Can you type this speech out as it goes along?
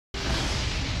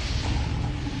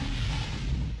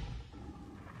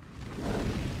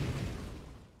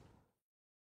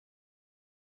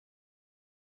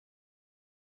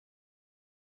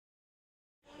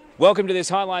Welcome to this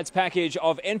highlights package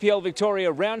of NPL Victoria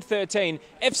Round 13,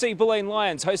 FC Bulleen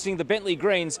Lions hosting the Bentleigh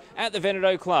Greens at the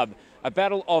Veneto Club. A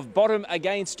battle of bottom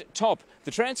against top.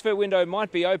 The transfer window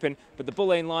might be open, but the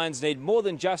Bulleen Lions need more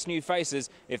than just new faces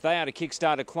if they are to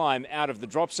kickstart a climb out of the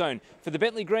drop zone. For the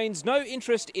Bentleigh Greens, no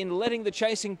interest in letting the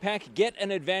chasing pack get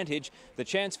an advantage. The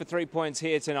chance for 3 points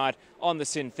here tonight on the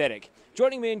synthetic.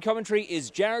 Joining me in commentary is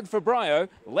Jared Fabrio.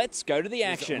 Let's go to the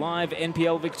action. Live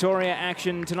NPL Victoria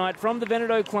action tonight from the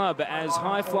Veneto Club as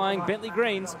high-flying Bentleigh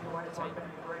Greens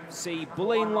see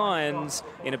Bulleen Lions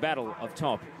in a battle of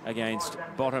top against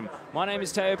bottom. My name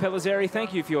is Teo Pellizzeri.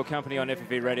 Thank you for your company on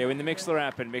FFV Radio in the Mixlr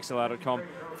app and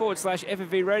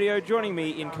mixlr.com/FFV Radio. Joining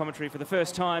me in commentary for the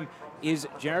first time is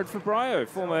Jared Fabrio,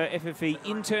 former FFV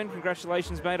intern.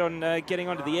 Congratulations, mate, on getting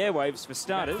onto the airwaves for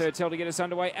starters. Third tell to get us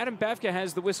underway. Adam Bavka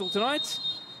has the whistle tonight.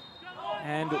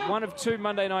 And one of two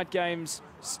Monday night games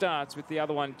starts with the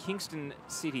other one, Kingston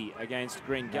City against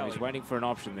Green Gully. He's waiting for an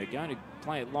option. They're going to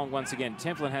play it long once again.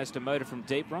 Templin has to motor from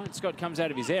deep. Ryan Scott comes out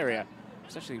of his area.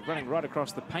 He's actually running right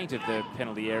across the paint of the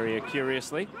penalty area,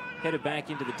 curiously. Headed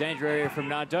back into the danger area from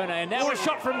Nardone. And now a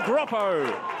shot from Groppo.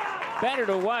 Batted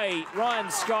away. Ryan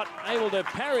Scott able to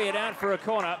parry it out for a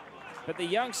corner. But the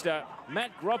youngster,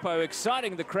 Matt Groppo,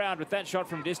 exciting the crowd with that shot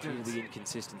from distance. The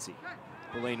inconsistency.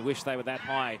 Bulleen wish they were that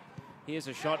high. Here's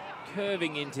a shot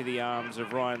curving into the arms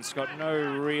of Ryan Scott. No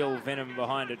real venom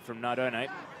behind it from Nardone.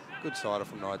 Good sider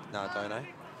from Nardone.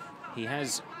 He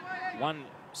has one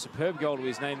superb goal to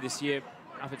his name this year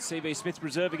up at CB Smith's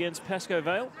Reserve against Pascoe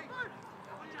Vale.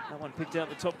 That one picked out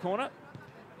the top corner.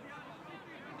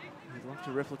 He'd love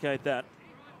to replicate that.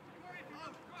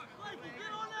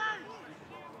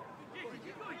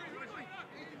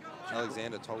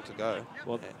 Alexander told to go.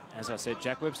 Well, as I said,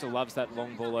 Jack Webster loves that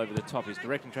long ball over the top. He's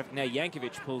directing traffic. Now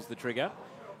Yankovic pulls the trigger.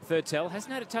 Third tell,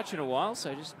 hasn't had a touch in a while,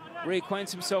 so just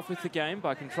reacquaints himself with the game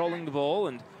by controlling the ball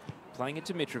and playing it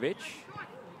to Mitrovic.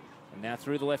 And now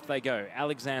through the left they go.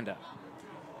 Alexander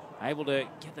able to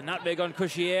get the nutmeg on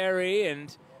Cushieri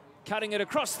and cutting it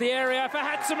across the area for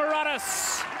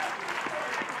Hatzimouratis.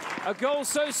 A goal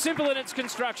so simple in its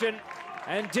construction.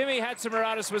 And Dimi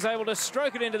Hatzimouratis was able to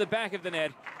stroke it into the back of the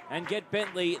net and get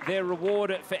Bentleigh their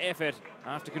reward for effort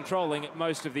after controlling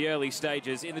most of the early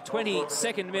stages. In the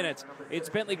 22nd minute, it's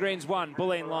Bentleigh Greens 1,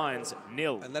 Bulleen Lions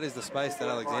 0. And that is the space that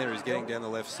Alexander is getting down the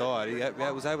left side. He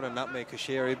was able to nutmeg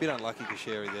Cushieri. A bit unlucky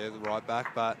Cushieri there, the right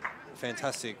back, but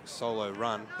fantastic solo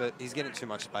run. But he's getting too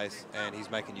much space and he's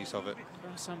making use of it.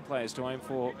 There are some players to aim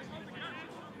for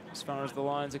as far as the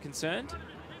Lions are concerned.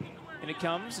 And it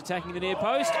comes, attacking the near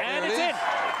post, and it's in.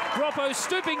 Groppo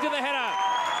stooping to the header.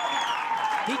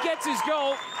 He gets his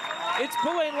goal. It's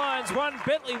Bulleen Lions 1,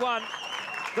 Bentleigh 1.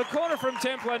 The corner from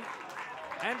Templin.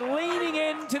 And leaning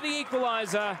into the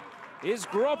equaliser is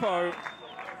Groppo.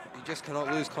 You just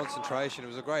cannot lose concentration. It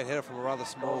was a great header from a rather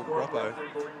small Groppo.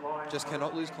 Just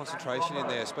cannot lose concentration in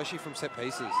there, especially from set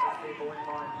pieces.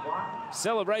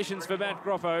 Celebrations for Matt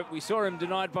Groppo. We saw him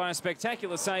denied by a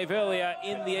spectacular save earlier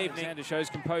in the evening. Alexander shows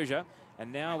composure.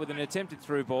 And now with an attempted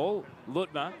through ball,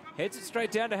 Lutma heads it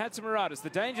straight down to Hatzimouratis. The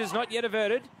danger's not yet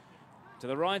averted. To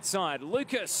the right side,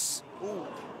 Lucas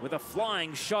with a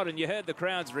flying shot. And you heard the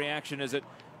crowd's reaction as it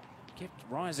kept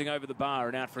rising over the bar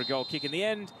and out for a goal kick in the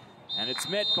end. And it's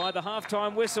met by the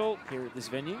half-time whistle here at this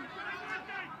venue.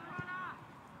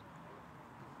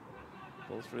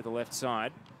 Ball through the left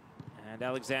side. And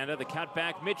Alexander, the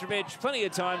cutback. Mitrovic, plenty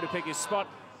of time to pick his spot.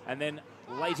 And then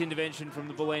late intervention from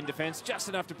the Bulleen defence, just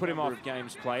enough to put him off.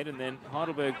 Games played, and then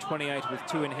Heidelberg 28 with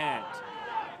 2 in hand.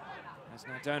 As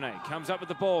Nardone comes up with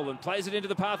the ball and plays it into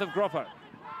the path of Groppo.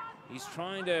 He's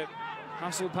trying to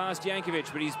hustle past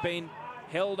Yankovic, but he's been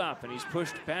held up, and he's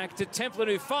pushed back to Templin,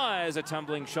 who fires a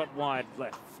tumbling shot wide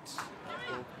left.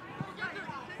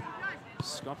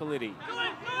 Scopoliti.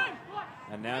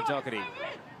 And now Doherty.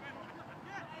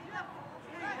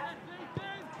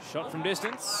 Shot from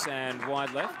distance and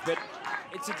wide left, but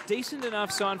it's a decent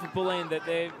enough sign for Bulleen that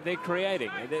they're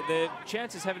creating. Their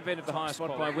chances haven't been at the highest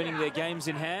spot by winning their games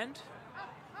in hand.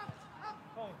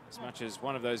 As much as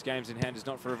one of those games in hand is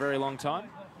not for a very long time.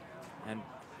 And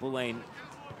Bulleen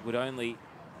would only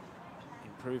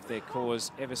improve their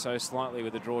cause ever so slightly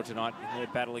with a draw tonight in their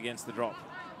battle against the drop.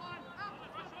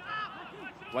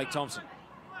 Blake Thompson.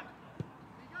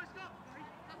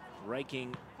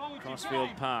 Raking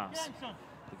crossfield pass.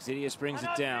 Exidius brings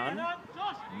it down.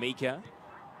 Mika.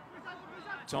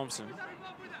 Thompson.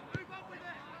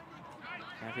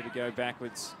 Happy to go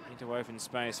backwards into open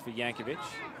space for Yankovic.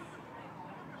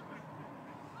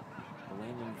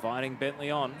 Bulleen inviting Bentleigh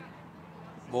on.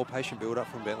 More patient build-up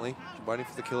from Bentleigh, waiting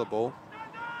for the killer ball.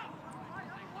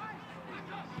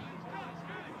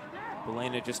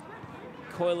 Bulleen just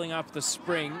coiling up the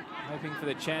spring, hoping for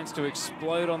the chance to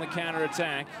explode on the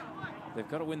counter-attack. They've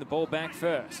got to win the ball back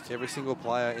first. Every single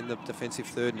player in the defensive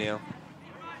third now.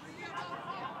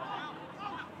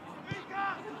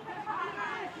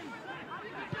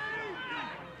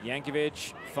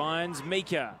 Yankovic finds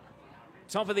Mika.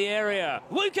 Top of the area.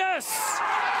 Lucas!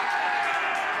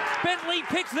 Bentleigh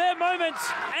pick their moment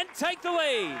and take the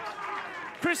lead.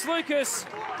 Chris Lucas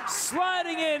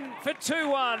sliding in for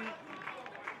 2-1.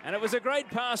 And it was a great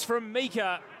pass from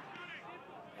Mika.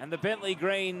 And the Bentleigh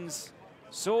Greens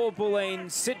saw Bulleen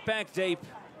sit back deep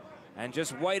and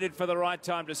just waited for the right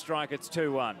time to strike. It's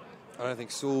 2-1. I don't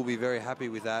think Sewell will be very happy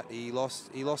with that. He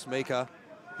lost Mika.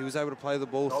 He was able to play the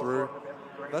ball through.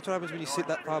 That's what happens when you sit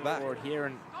that far back. Here,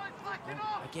 and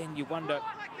again, you wonder,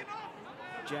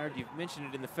 Jared, you've mentioned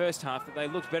it in the first half, that they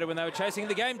looked better when they were chasing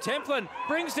the game. Templin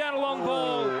brings down a long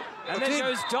ball and then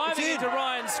goes diving into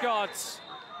Ryan Scott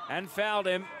and fouled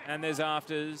him. And there's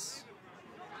afters.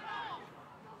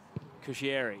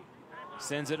 Cuschieri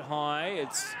sends it high.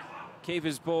 It's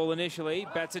keeper's ball initially,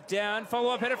 bats it down.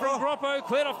 Follow-up header from Groppo,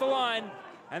 cleared off the line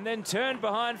and then turned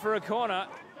behind for a corner.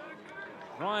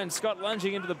 Ryan Scott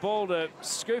lunging into the ball to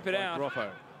scoop it out. Groppo.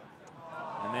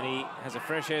 And then he has a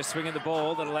fresh air swing at the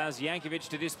ball that allows Yankovic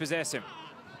to dispossess him.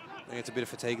 I think it's a bit of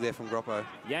fatigue there from Groppo.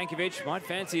 Yankovic might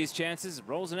fancy his chances,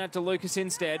 rolls it out to Lucas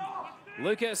instead.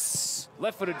 Lucas,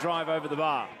 left-footed drive over the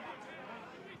bar.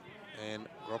 And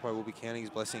Groppo will be counting his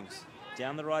blessings.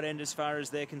 Down the right end as far as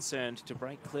they're concerned to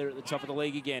break clear at the top of the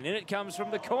league again. In it comes from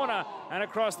the corner and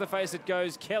across the face it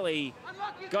goes. Kelly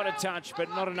got a touch but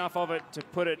not enough of it to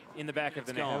put it in the back of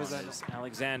the net.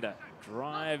 Alexander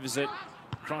drives it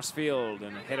cross field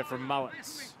and a header from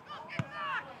Mullins.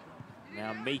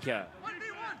 Now Mika.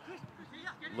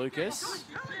 Lucas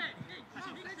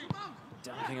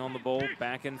dunking on the ball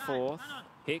back and forth.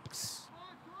 Hicks.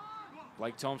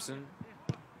 Blake Thompson.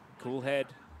 Cool head.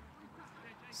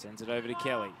 Sends it over to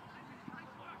Kelly.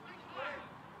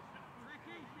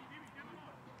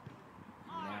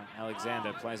 Now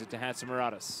Alexander plays it to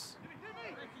Hatzimouratis.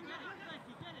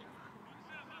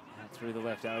 Out through the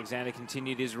left. Alexander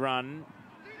continued his run.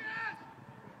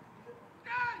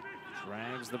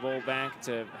 Drags the ball back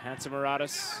to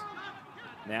Hatzimouratis.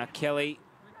 Now Kelly.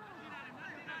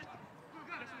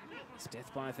 It's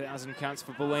death by 1,000 cuts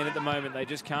for Bulleen at the moment. They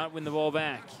just can't win the ball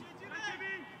back.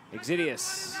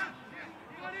 Exidius.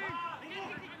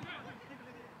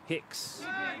 Hicks.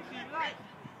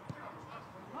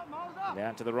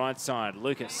 Down to the right side,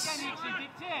 Lucas.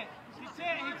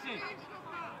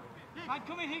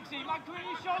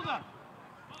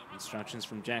 Instructions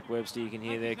from Jack Webster you can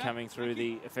hear there coming through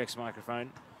the effects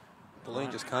microphone.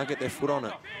 Bulleen just can't get their foot on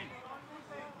it.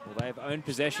 Well, they've owned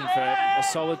possession for a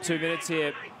solid 2 minutes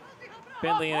here,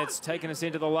 Bentleigh, and it's taken us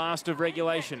into the last of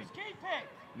regulation.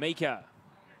 Mika.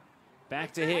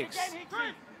 Back to Hicks.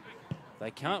 They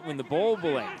can't win the ball,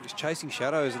 Bulleen. He's chasing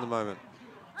shadows at the moment.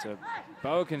 It's a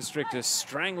boa constrictor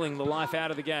strangling the life out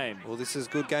of the game. Well, this is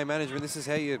good game management. This is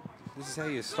how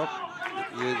you stop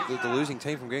the losing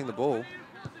team from getting the ball.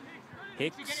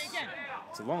 Hicks.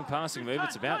 It's a long passing move.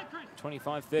 It's about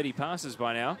 25, 30 passes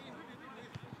by now.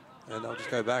 And they'll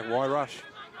just go back. Why rush?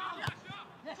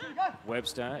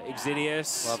 Webster,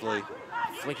 Exidius. Lovely.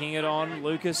 Flicking it on,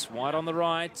 Lucas, wide on the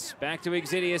right. Back to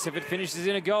Exidius. If it finishes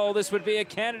in a goal, this would be a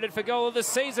candidate for goal of the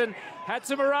season.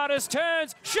 Hatzimouratis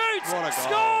turns, shoots,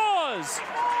 scores!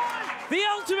 The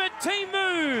ultimate team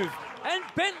move. And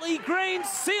Bentleigh Greens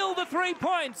seal the 3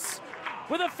 points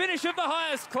with a finish of the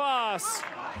highest class.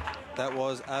 That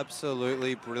was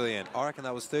absolutely brilliant. I reckon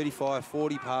that was 35,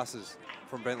 40 passes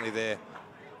from Bentleigh there.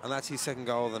 And that's his second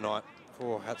goal of the night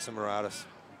for Hatzimouratis.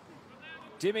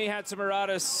 Dimi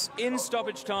Hatzimouratis in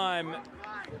stoppage time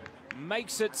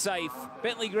makes it safe.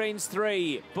 Bentleigh Greens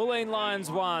 3, Bulleen Lions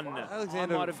 1.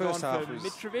 Alexander, I might have gone for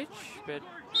Mitrovic, but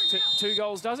 2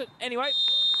 goals does it. Anyway,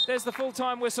 there's the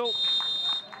full-time whistle.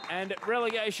 And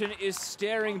relegation is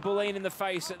staring Bulleen in the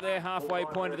face at their halfway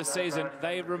point of the season.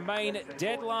 They remain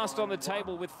dead last on the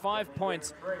table with 5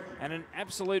 points and an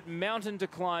absolute mountain to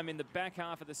climb in the back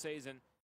half of the season.